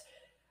that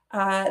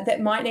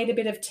might need a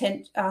bit of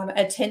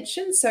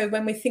attention. So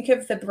when we think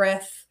of the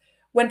breath,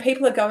 when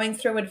people are going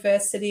through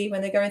adversity,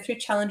 when they're going through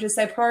challenges,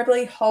 they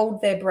probably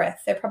hold their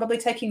breath. They're probably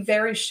taking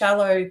very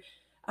shallow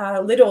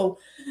little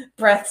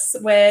breaths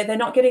where they're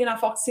not getting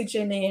enough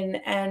oxygen in,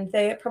 and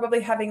they're probably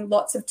having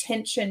lots of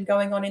tension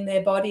going on in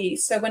their body.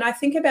 So when I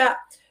think about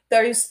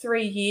those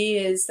 3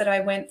 years that I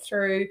went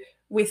through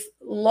with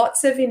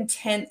lots of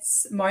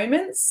intense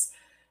moments,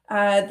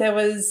 there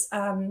was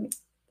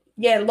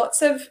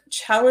lots of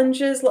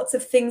challenges, lots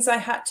of things I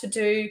had to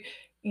do,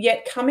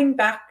 yet coming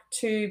back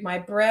to my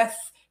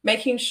breath,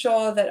 making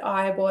sure that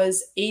I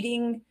was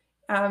eating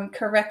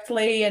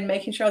correctly and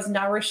making sure I was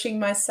nourishing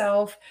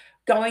myself,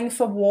 going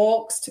for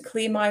walks to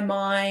clear my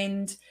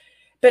mind,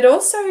 but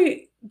also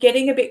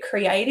getting a bit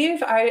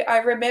creative. I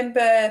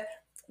remember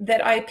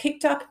that I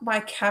picked up my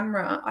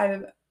camera.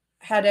 I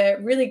had a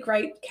really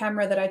great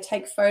camera that I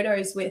take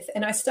photos with,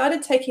 and I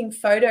started taking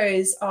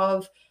photos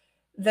of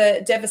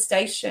the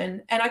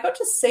devastation, and I got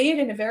to see it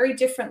in a very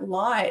different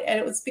light. And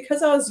it was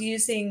because I was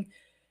using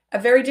a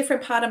very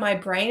different part of my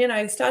brain, and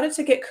I started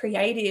to get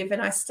creative,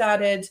 and I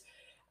started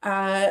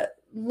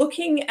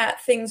looking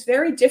at things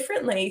very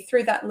differently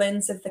through that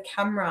lens of the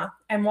camera.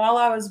 And while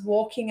I was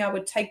walking, I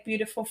would take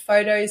beautiful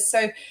photos.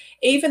 So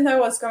even though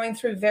I was going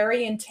through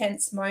very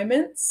intense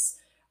moments,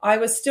 I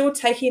was still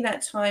taking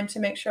that time to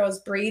make sure I was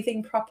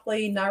breathing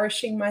properly,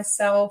 nourishing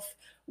myself,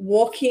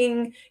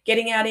 walking,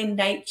 getting out in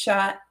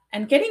nature,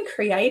 and getting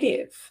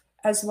creative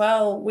as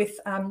well with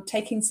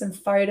taking some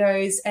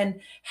photos and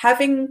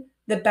having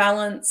the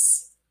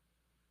balance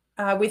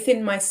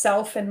within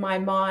myself and my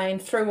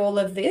mind through all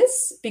of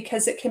this,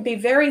 because it can be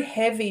very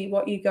heavy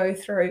what you go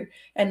through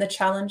and the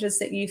challenges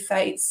that you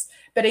face.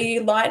 But are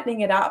you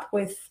lightening it up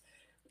with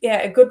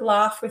a good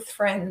laugh with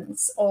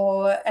friends,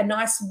 or a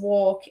nice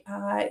walk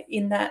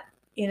in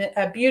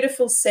a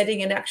beautiful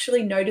setting, and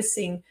actually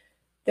noticing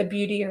the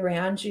beauty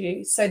around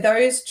you? So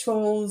those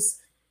tools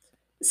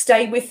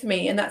stay with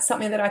me, and that's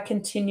something that I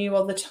continue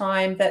all the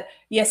time. That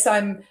yes,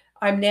 I'm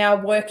now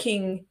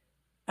working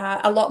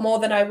a lot more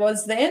than I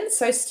was then.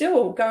 So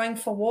still going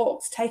for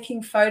walks,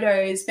 taking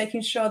photos,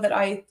 making sure that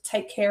I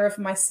take care of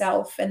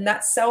myself, and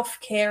that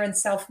self-care and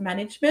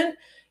self-management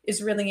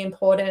is really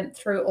important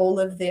through all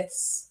of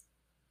this.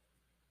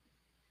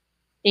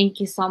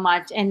 Thank you so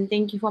much. And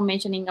thank you for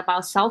mentioning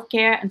about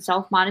self-care and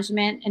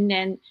self-management. And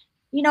then,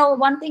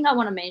 one thing I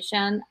want to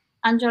mention,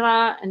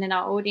 Angela, and then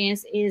our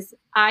audience, is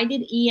I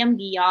did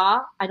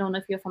EMDR. I don't know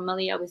if you're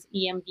familiar with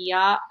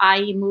EMDR,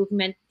 eye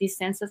movement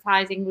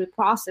desensitizing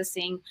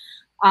reprocessing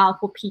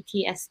for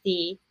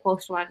PTSD,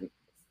 post-traumatic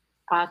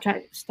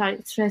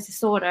stress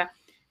disorder,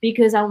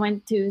 because I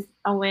went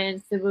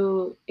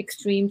through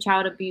extreme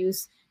child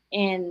abuse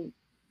and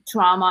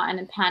trauma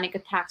and panic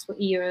attacks for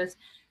years.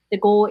 The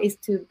goal is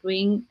to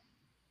bring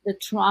the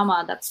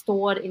trauma that's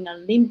stored in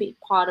the limbic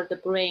part of the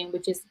brain,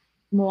 which is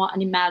more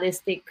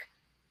animalistic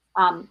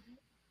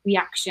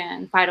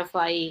reaction, fight or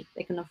flight,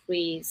 like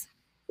freeze,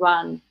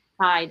 run,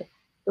 hide,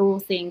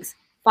 those things,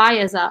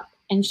 fires up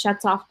and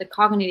shuts off the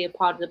cognitive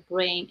part of the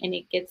brain, and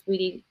it gets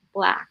really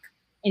black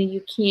and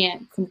you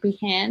can't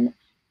comprehend,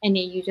 and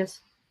then you just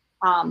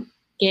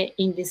get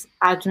in this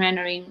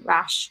adrenaline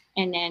rush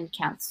and then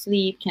can't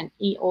sleep, can't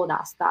eat, all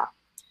that stuff.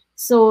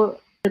 So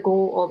the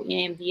goal of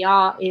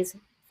EMDR is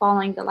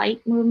following the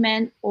light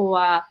movement,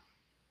 or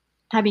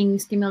having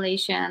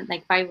stimulation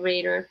like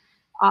vibrator,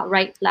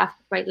 right,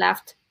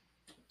 left,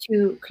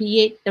 to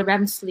create the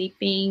REM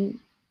sleeping,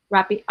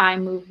 rapid eye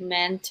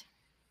movement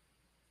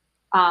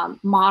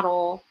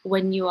model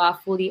when you are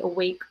fully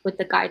awake with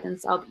the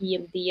guidance of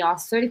EMDR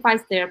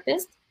certified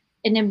therapist,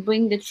 and then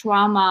bring the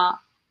trauma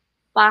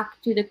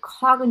back to the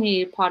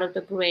cognitive part of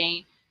the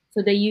brain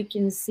so that you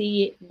can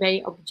see it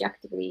very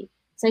objectively.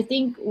 So I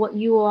think what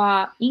you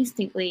are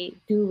instinctively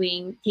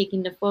doing,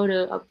 taking the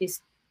photo of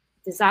this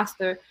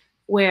disaster,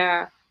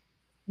 where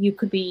you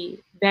could be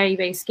very,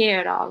 very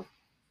scared of.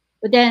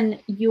 But then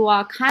you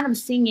are kind of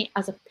seeing it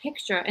as a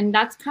picture. And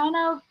that's kind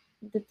of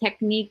the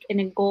technique and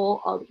the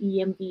goal of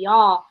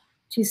EMDR,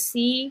 to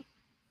see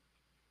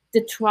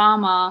the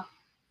trauma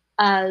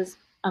as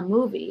a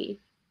movie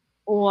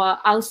or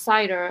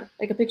outsider,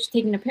 like a picture,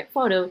 taking a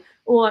photo,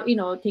 or,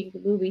 taking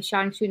a movie,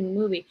 shooting a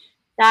movie.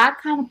 That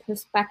kind of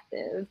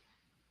perspective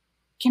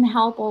can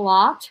help a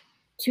lot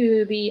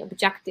to be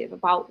objective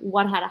about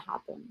what had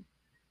happened.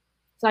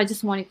 So I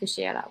just wanted to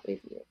share that with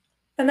you.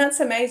 And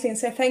that's amazing.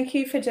 So thank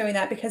you for doing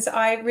that, because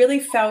I really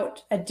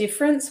felt a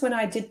difference when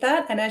I did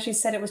that. And as you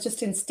said, it was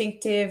just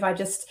instinctive. I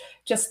just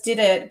did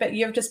it. But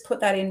you've just put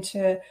that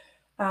into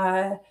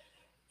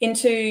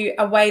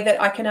a way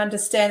that I can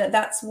understand that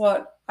that's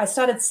what I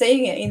started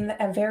seeing it in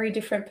a very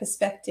different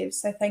perspective.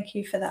 So thank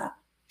you for that.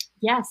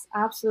 Yes,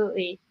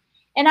 absolutely.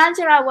 And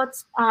Angela,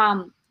 what's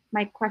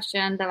my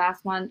question, the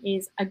last one,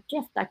 is a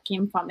gift that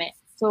came from it.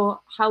 So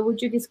how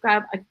would you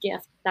describe a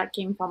gift that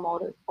came from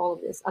all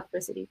of these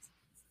adversities?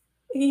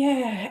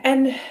 Yeah,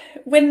 and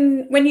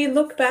when you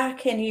look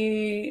back and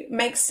you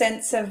make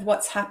sense of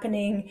what's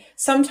happening,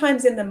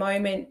 sometimes in the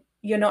moment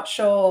you're not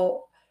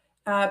sure.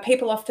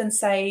 People often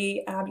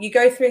say you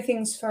go through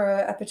things for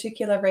a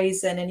particular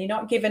reason, and you're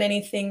not given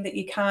anything that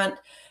you can't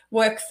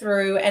work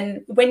through.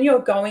 And when you're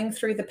going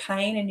through the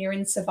pain and you're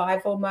in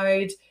survival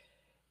mode,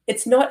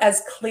 it's not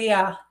as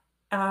clear.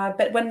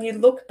 But when you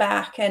look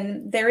back,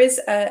 and there is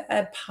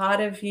a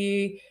part of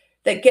you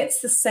that gets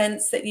the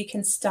sense that you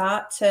can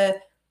start to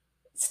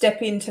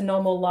step into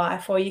normal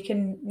life, or you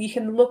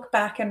can look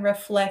back and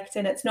reflect,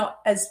 and it's not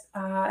as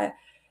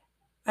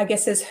I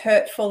guess as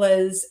hurtful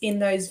as in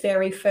those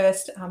very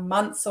first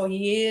months or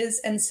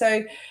years. And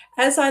so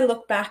as I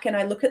look back and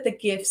I look at the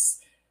gifts,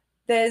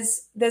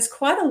 there's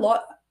quite a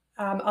lot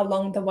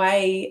along the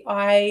way.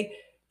 I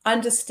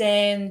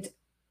understand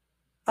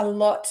a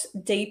lot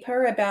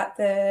deeper about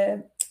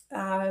the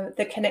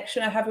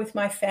connection I have with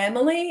my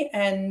family,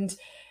 and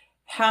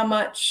how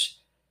much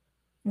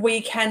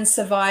we can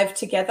survive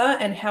together,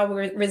 and how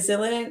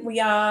resilient we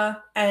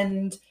are,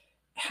 and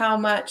how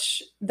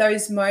much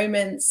those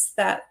moments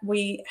that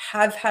we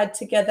have had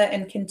together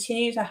and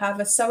continue to have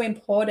are so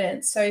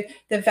important. So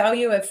the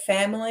value of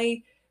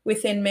family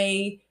within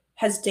me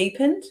has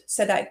deepened.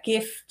 So that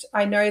gift,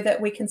 I know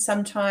that we can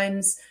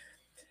sometimes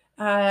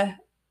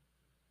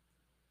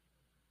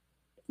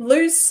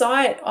lose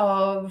sight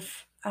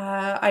of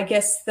I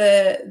guess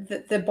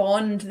the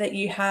bond that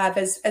you have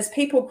as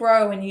people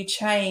grow and you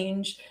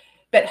change.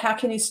 But how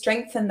can you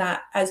strengthen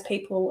that as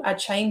people are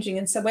changing?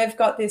 And so we've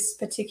got this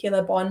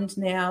particular bond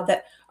now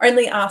that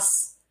only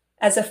us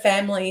as a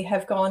family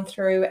have gone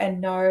through and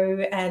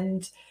know,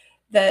 and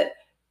that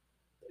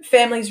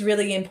family is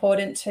really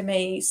important to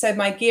me. So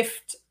my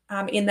gift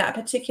in that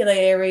particular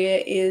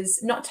area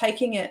is not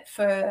taking it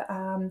for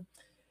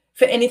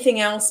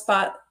anything else,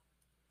 but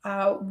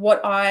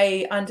what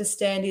I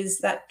understand is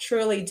that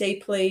truly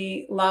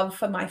deeply love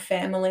for my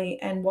family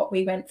and what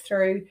we went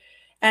through.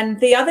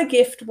 And the other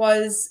gift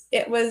was,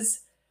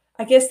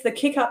 I guess, the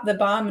kick up the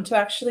bum to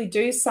actually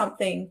do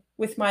something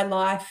with my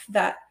life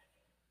that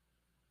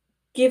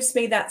gives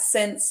me that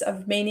sense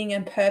of meaning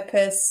and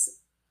purpose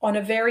on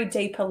a very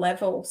deeper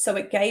level. So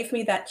it gave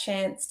me that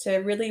chance to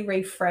really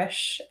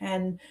refresh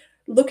and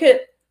look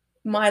at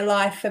my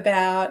life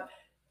about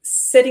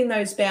setting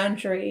those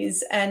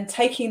boundaries and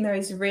taking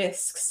those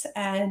risks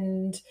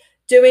and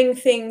doing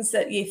things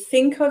that you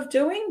think of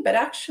doing, but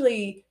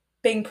actually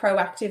being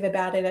proactive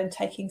about it and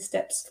taking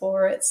steps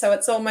for it. So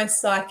it's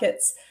almost like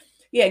it's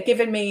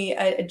given me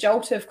a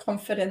jolt of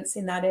confidence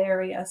in that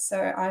area.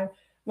 So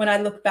when I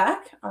look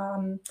back,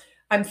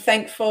 I'm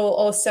thankful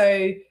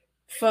also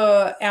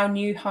for our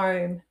new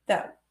home,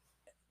 that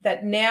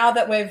now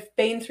that we've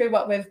been through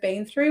what we've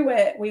been through,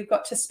 where we've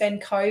got to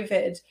spend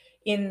COVID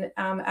in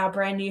our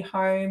brand new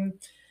home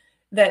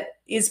that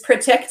is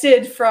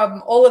protected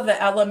from all of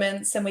the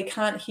elements, and we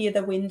can't hear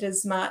the wind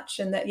as much.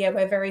 And that,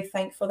 we're very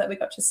thankful that we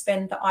got to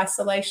spend the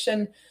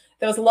isolation.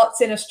 There was lots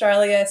in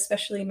Australia,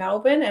 especially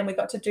Melbourne, and we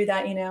got to do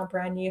that in our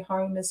brand new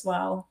home as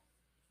well.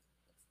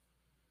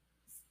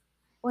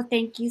 Well,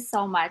 thank you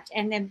so much.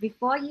 And then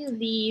before you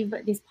leave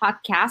this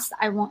podcast,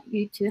 I want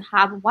you to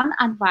have one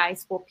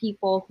advice for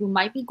people who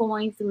might be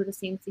going through the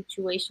same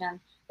situation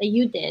that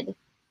you did.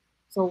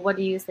 So what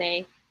do you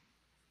say?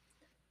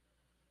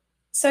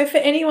 So for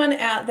anyone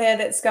out there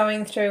that's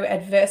going through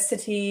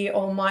adversity,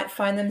 or might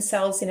find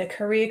themselves in a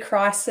career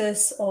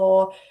crisis,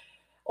 or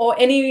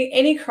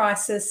any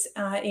crisis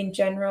in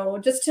general,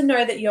 just to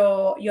know that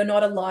you're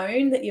not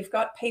alone, that you've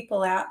got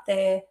people out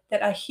there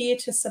that are here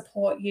to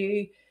support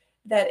you,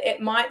 that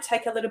it might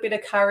take a little bit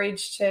of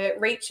courage to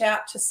reach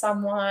out to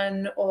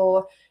someone,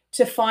 or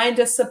to find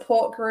a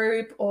support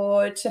group,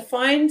 or to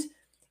find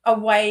a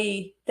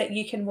way that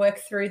you can work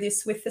through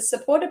this with the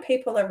support of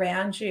people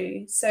around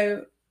you.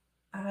 So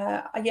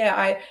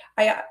I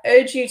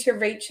urge you to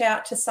reach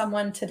out to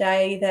someone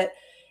today that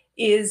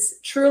is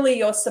truly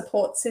your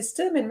support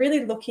system, and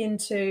really look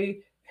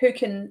into who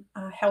can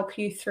help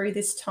you through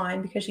this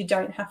time, because you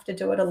don't have to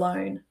do it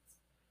alone.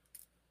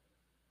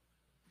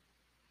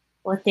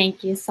 Well,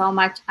 thank you so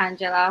much,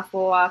 Angela,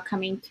 for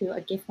coming to A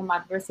Gift from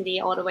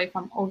Adversity all the way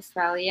from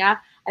Australia.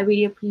 I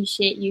really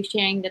appreciate you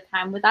sharing the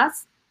time with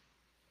us.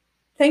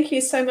 Thank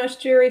you so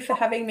much, Jury, for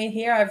having me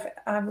here.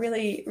 I've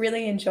really,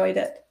 really enjoyed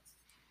it.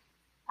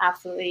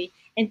 Absolutely.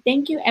 And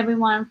thank you,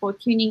 everyone, for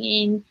tuning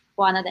in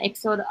for another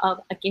episode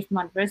of A Gift from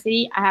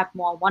Adversity. I have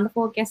more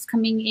wonderful guests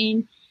coming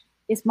in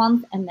this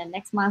month, and then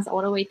next month,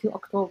 all the way to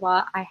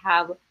October, I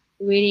have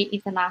really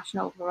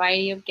international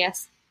variety of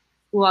guests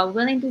who are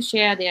willing to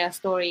share their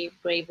story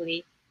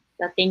bravely.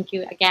 So thank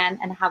you again,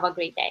 and have a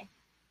great day.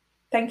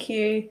 Thank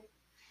you.